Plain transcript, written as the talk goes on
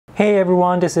Hey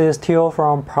everyone, this is Theo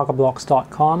from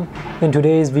parkerblocks.com. In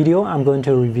today's video, I'm going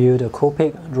to review the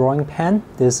Copic Drawing Pen.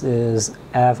 This is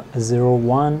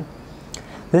F01.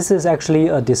 This is actually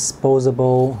a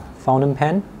disposable fountain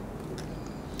pen.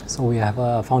 So we have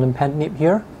a fountain pen nib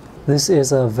here. This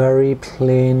is a very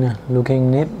plain looking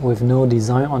nib with no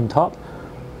design on top.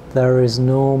 There is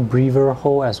no breather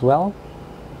hole as well.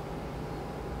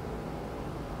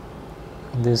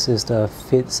 This is the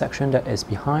feed section that is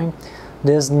behind.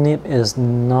 This nib is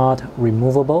not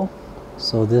removable,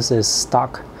 so this is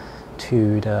stuck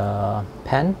to the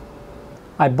pen.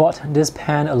 I bought this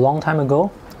pen a long time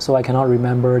ago, so I cannot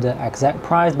remember the exact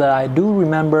price, but I do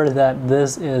remember that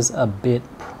this is a bit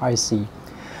pricey.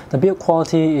 The build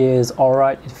quality is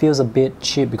alright. It feels a bit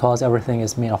cheap because everything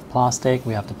is made of plastic.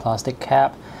 We have the plastic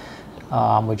cap,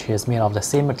 which is made of the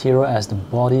same material as the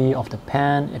body of the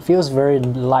pen. It feels very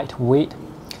lightweight,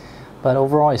 but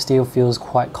overall it still feels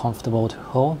quite comfortable to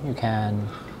hold. You can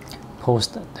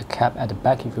post the cap at the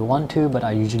back if you want to, but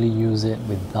I usually use it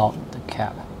without the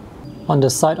cap. On the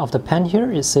side of the pen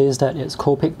here, it says that it's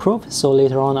Copic proof, so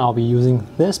later on I'll be using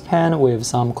this pen with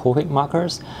some Copic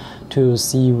markers to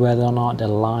see whether or not the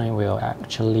line will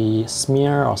actually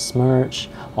smear or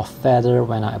smudge or feather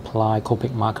when I apply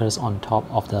Copic markers on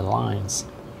top of the lines.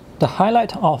 The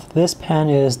highlight of this pen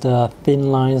is the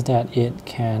thin lines that it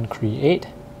can create.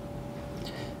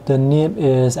 The nib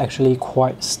is actually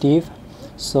quite stiff,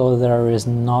 so there is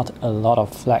not a lot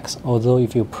of flex, although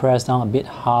if you press down a bit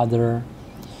harder,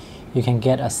 you can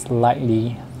get a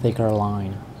slightly thicker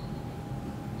line.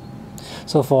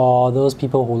 So for those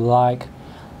people who like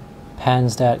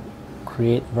pens that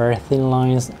create very thin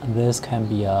lines, this can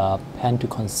be a pen to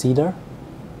consider.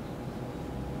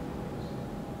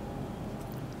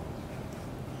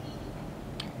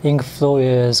 Ink flow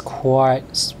is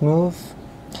quite smooth.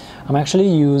 I'm actually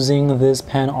using this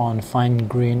pen on fine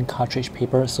grain cartridge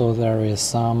paper, so there is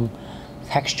some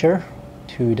texture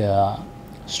to the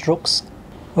strokes.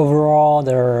 Overall,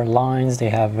 their lines, they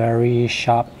have very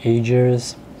sharp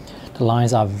edges. The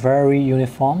lines are very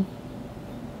uniform.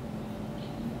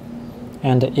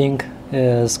 And the ink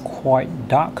is quite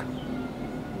dark.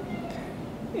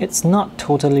 It's not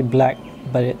totally black,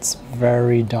 but it's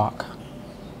very dark.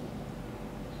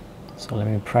 So let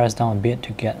me press down a bit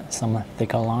to get some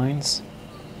thicker lines.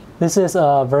 This is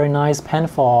a very nice pen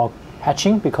for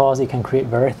hatching because it can create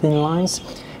very thin lines.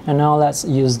 And now let's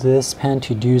use this pen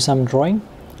to do some drawing.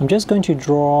 I'm just going to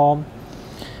draw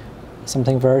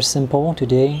something very simple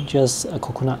today, just a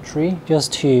coconut tree,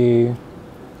 just to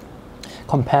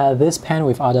compare this pen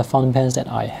with other fountain pens that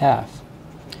I have.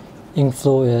 Ink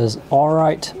flow is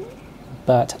alright,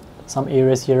 but some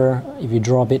areas here, if you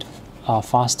draw a bit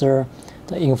faster,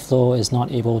 the ink flow is not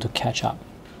able to catch up.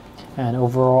 And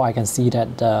overall, I can see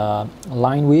that the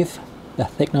line width, the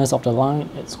thickness of the line,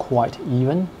 is quite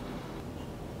even.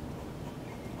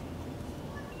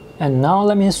 And now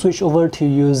let me switch over to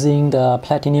using the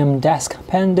Platinum desk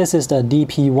pen. This is the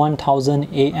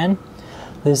DP1000AN.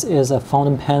 This is a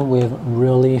fountain pen with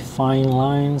really fine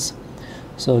lines.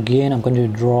 So again, I'm going to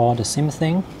draw the same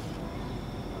thing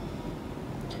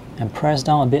and press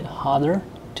down a bit harder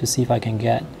to see if I can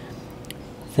get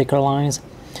thicker lines.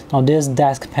 Now this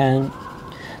desk pen,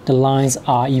 the lines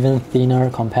are even thinner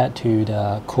compared to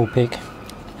the Copic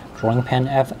Drawing Pen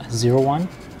F01,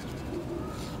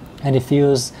 and it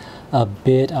feels a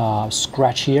bit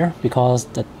scratchier because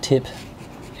the tip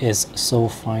is so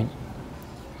fine.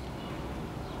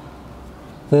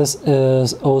 This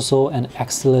is also an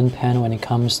excellent pen when it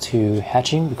comes to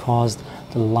hatching because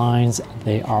the lines,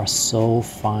 they are so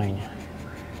fine.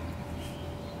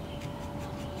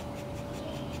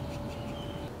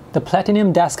 The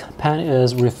Platinum desk pen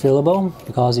is refillable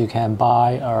because you can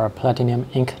buy a Platinum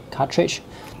ink cartridge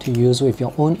to use with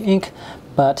your own ink,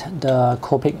 but the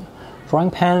Copic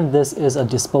Drawing Pen, this is a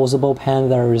disposable pen.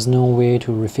 There is no way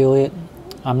to refill it.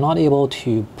 I'm not able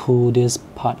to pull this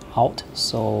part out,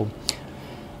 so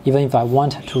even if I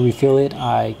want to refill it,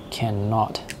 I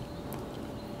cannot.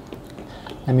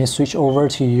 Let me switch over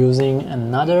to using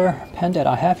another pen that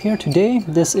I have here today.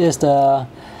 This is the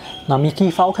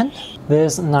Namiki Falcon.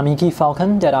 This Namiki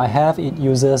Falcon that I have, it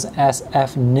uses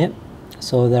SF nib,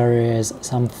 so there is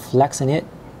some flex in it.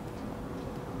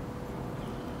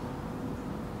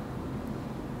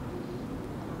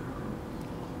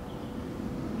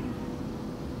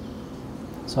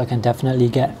 So I can definitely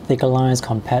get thicker lines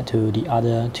compared to the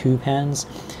other two pens.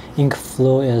 Ink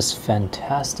flow is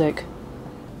fantastic.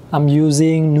 I'm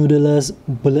using Noodler's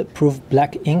Bulletproof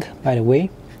Black ink, by the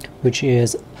way, which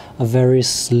is a very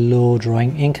slow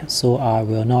drawing ink, so I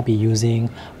will not be using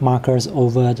markers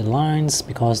over the lines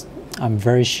because I'm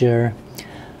very sure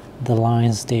the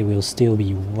lines, they will still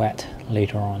be wet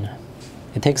later on.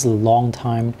 It takes a long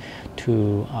time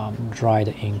to dry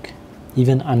the ink,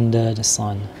 even under the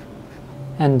sun.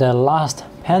 And the last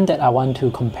pen that I want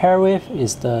to compare with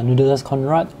is the Nautilus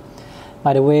Conrad.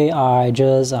 By the way, I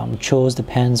just chose the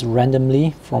pens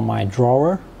randomly from my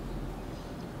drawer.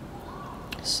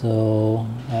 So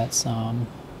let's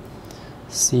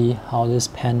see how this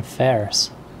pen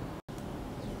fares.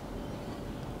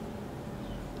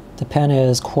 The pen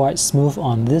is quite smooth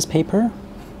on this paper.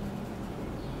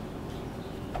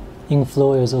 Ink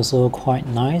flow is also quite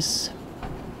nice.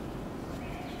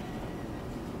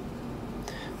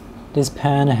 This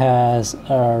pen has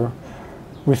a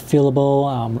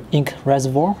refillable ink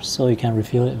reservoir, so you can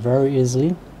refill it very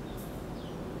easily.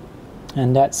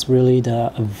 And that's really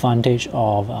the advantage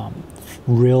of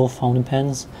real fountain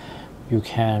pens. You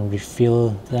can refill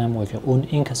them with your own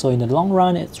ink, so in the long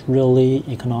run it's really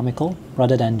economical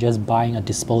rather than just buying a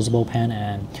disposable pen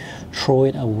and throw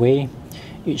it away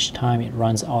each time it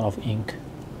runs out of ink.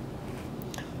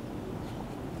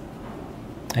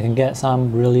 I can get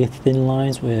some really thin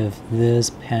lines with this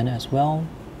pen as well.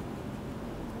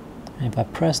 And if I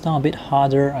press down a bit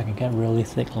harder, I can get really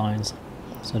thick lines.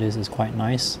 So this is quite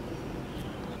nice.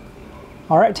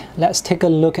 Alright, let's take a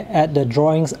look at the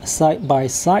drawings side by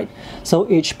side. So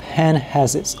each pen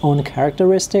has its own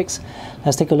characteristics.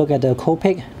 Let's take a look at the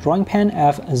Copic Drawing Pen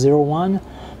F01.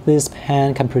 This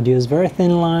pen can produce very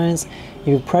thin lines. If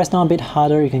you press down a bit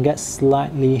harder, you can get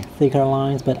slightly thicker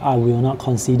lines, but I will not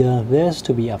consider this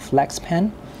to be a flex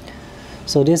pen.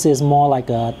 So this is more like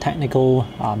a technical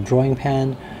drawing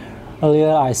pen.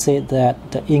 Earlier I said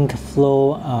that the ink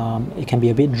flow, it can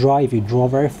be a bit dry if you draw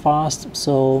very fast.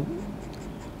 So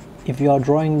if you are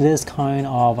drawing this kind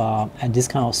of at this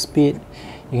kind of speed,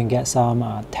 you can get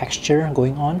some texture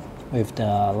going on with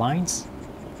the lines.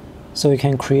 So you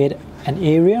can create an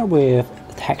area with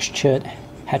textured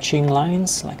hatching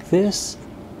lines like this.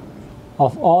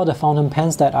 Of all the fountain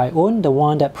pens that I own, the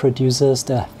one that produces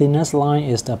the thinnest line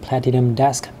is the Platinum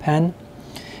Desk Pen.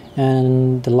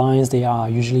 And the lines, they are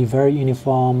usually very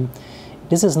uniform.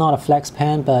 This is not a flex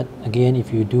pen, but again,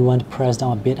 if you do want to press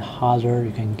down a bit harder,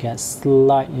 you can get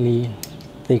slightly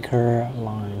thicker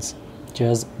lines.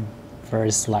 Just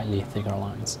very slightly thicker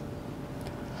lines.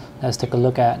 Let's take a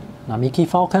look at Namiki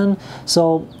Falcon.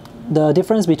 So the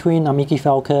difference between Namiki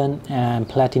Falcon and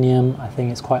Platinum, I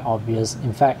think it's quite obvious.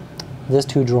 In fact, these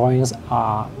two drawings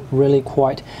are really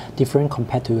quite different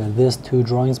compared to these two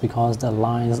drawings because the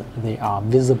lines, they are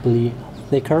visibly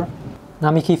thicker.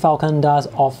 Namiki Falcon does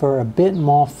offer a bit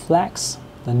more flex.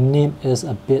 The nib is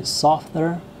a bit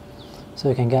softer, so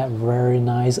you can get very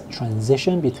nice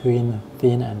transition between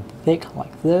thin and thick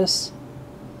like this.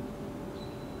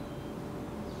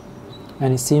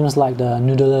 And it seems like the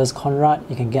Nautilus Conrad,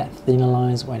 you can get thinner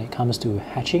lines when it comes to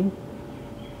hatching.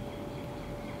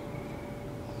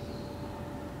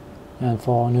 And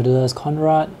for Nautilus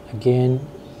Conrad, again,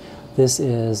 this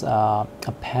is a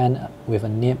pen with a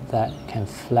nib that can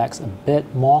flex a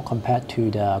bit more compared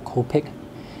to the Copic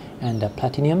and the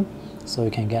Platinum. So you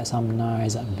can get some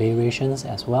nice variations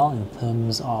as well in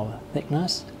terms of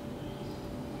thickness.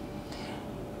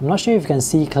 I'm not sure if you can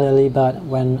see clearly, but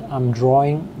when I'm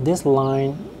drawing this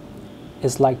line,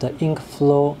 it's like the ink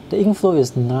flow. The ink flow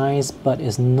is nice, but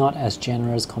it's not as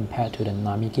generous compared to the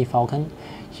Namiki Falcon.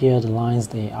 Here the lines,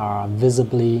 they are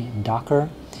visibly darker,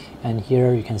 and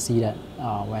here you can see that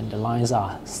when the lines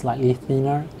are slightly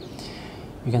thinner,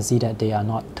 you can see that they are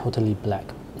not totally black.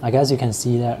 I guess you can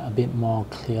see that a bit more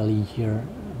clearly here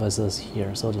versus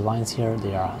here. So the lines here,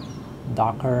 they are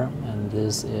darker, and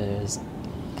this is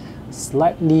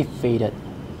slightly faded.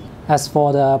 As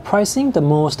for the pricing, the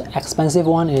most expensive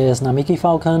one is Namiki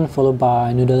Falcon, followed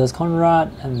by Nautilus Conrad,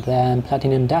 and then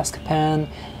Platinum Desk Pen,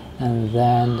 and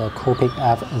then the Copic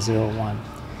F01.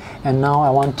 And now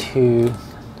I want to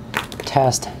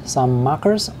test some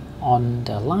markers on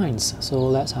the lines. So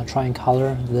let's try and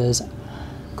color this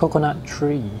coconut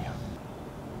tree.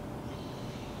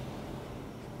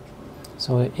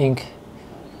 So the ink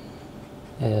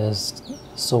is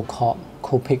so-called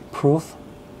Copic proof.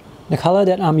 The color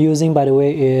that I'm using, by the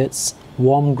way, is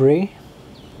warm gray.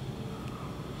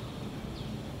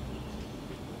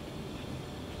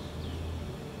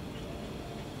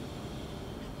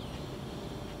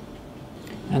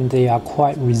 And they are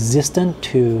quite resistant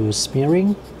to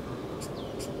smearing.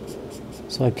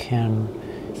 So I can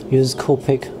use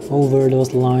Copic over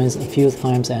those lines a few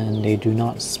times and they do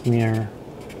not smear.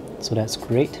 So that's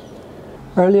great.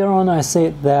 Earlier on I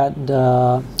said that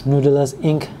the Nautilus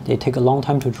ink, they take a long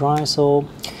time to dry, so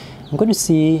I'm going to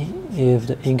see if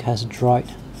the ink has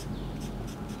dried.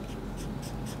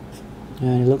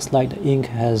 And it looks like the ink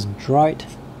has dried,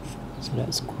 so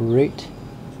that's great.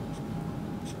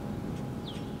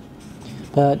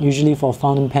 But usually for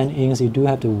fountain pen inks, you do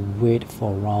have to wait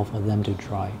for a while for them to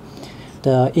dry.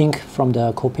 The ink from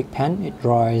the Copic pen, it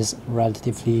dries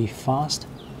relatively fast.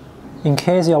 In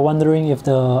case you're wondering if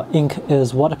the ink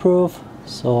is waterproof,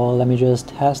 so let me just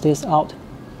test this out.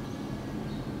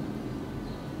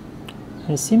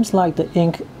 It seems like the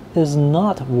ink is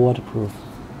not waterproof.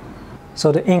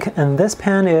 So the ink in this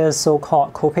pen is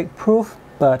so-called Copic proof,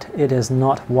 but it is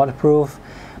not waterproof.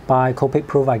 By Copic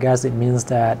proof, I guess it means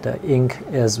that the ink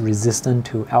is resistant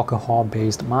to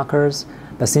alcohol-based markers.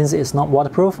 But since it's not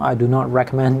waterproof, I do not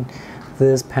recommend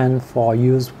this pen for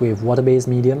use with water-based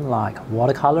medium like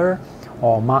watercolor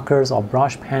or markers or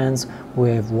brush pens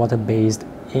with water-based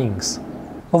inks.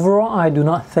 Overall, I do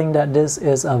not think that this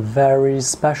is a very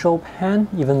special pen,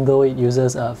 even though it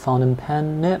uses a fountain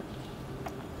pen nib.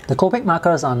 The Copic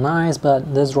markers are nice,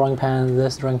 but this drawing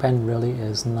pen really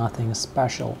is nothing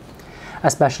special,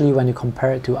 especially when you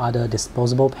compare it to other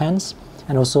disposable pens.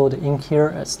 And also the ink here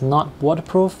is not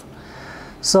waterproof.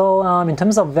 So in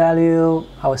terms of value,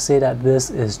 I would say that this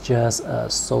is just a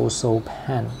so-so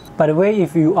pen. By the way,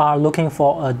 if you are looking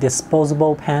for a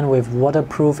disposable pen with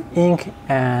waterproof ink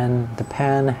and the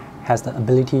pen has the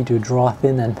ability to draw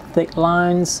thin and thick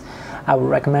lines, I would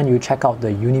recommend you check out the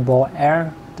Uniball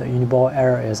Air. The Uniball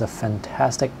Air is a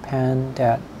fantastic pen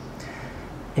that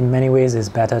in many ways is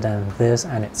better than this,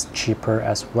 and it's cheaper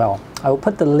as well. I will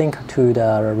put the link to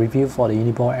the review for the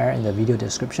Uniball Air in the video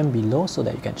description below so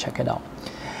that you can check it out.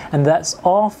 And that's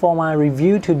all for my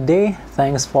review today.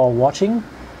 Thanks for watching.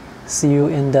 See you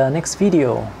in the next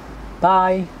video.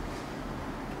 Bye!